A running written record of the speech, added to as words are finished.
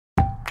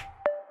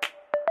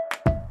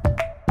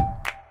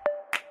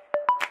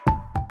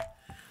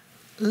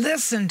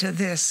Listen to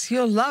this.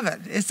 You'll love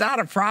it. It's out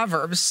of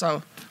Proverbs,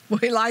 so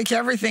we like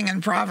everything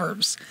in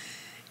Proverbs.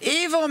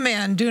 Evil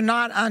men do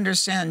not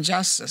understand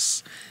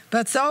justice,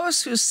 but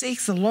those who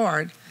seek the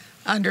Lord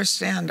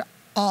understand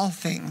all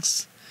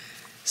things.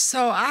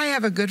 So I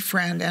have a good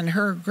friend, and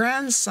her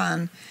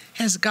grandson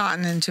has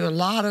gotten into a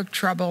lot of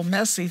trouble,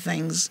 messy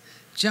things,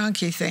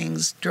 junky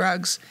things,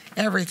 drugs,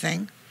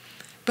 everything.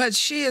 But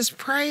she has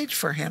prayed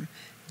for him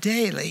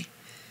daily.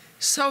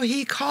 So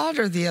he called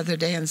her the other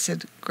day and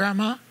said,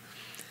 Grandma,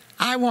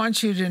 I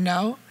want you to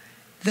know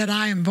that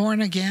I am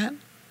born again.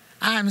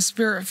 I am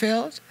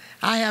spirit-filled.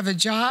 I have a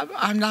job.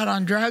 I'm not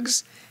on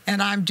drugs,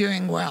 and I'm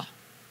doing well.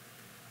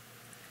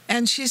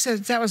 And she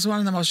said that was one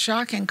of the most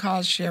shocking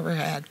calls she ever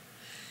had.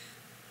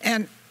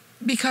 And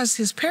because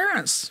his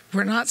parents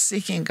were not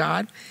seeking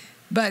God,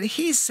 but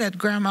he said,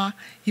 Grandma,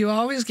 you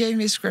always gave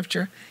me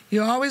scripture.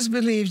 You always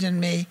believed in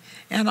me.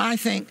 And I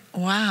think,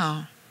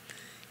 wow,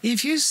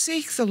 if you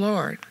seek the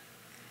Lord,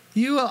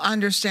 you will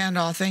understand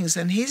all things.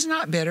 And he's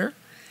not bitter.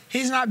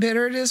 He's not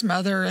bitter at his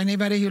mother or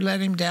anybody who let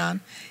him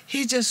down.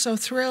 He's just so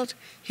thrilled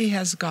he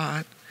has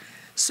God.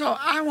 So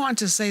I want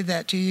to say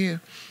that to you.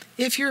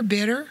 If you're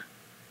bitter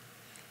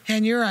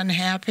and you're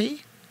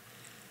unhappy,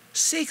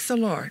 seek the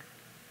Lord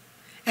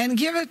and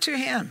give it to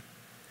him.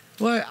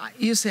 Well,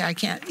 you say, I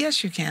can't.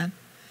 Yes, you can.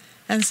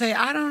 And say,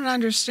 I don't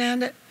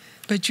understand it,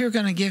 but you're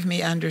going to give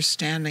me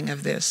understanding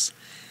of this.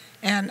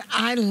 And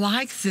I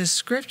like this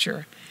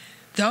scripture.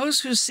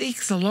 Those who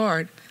seek the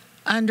Lord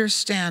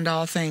understand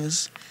all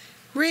things.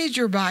 Read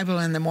your Bible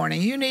in the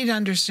morning. You need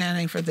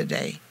understanding for the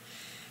day.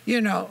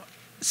 You know,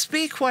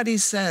 speak what he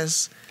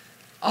says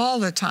all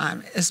the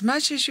time, as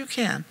much as you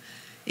can.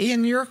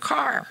 In your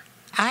car,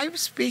 I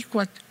speak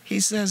what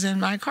he says in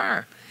my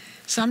car.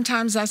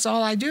 Sometimes that's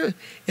all I do,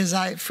 is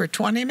for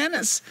 20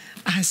 minutes,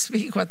 I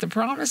speak what the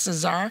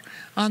promises are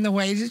on the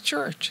way to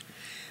church.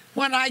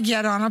 When I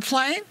get on a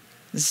plane,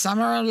 some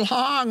are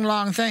long,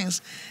 long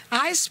things,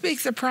 I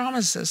speak the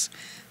promises.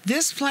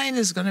 This plane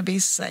is going to be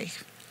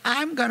safe.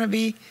 I'm going to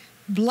be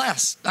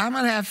blessed. I'm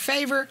going to have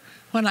favor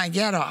when I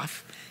get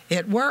off.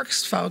 It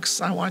works,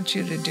 folks. I want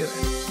you to do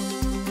it.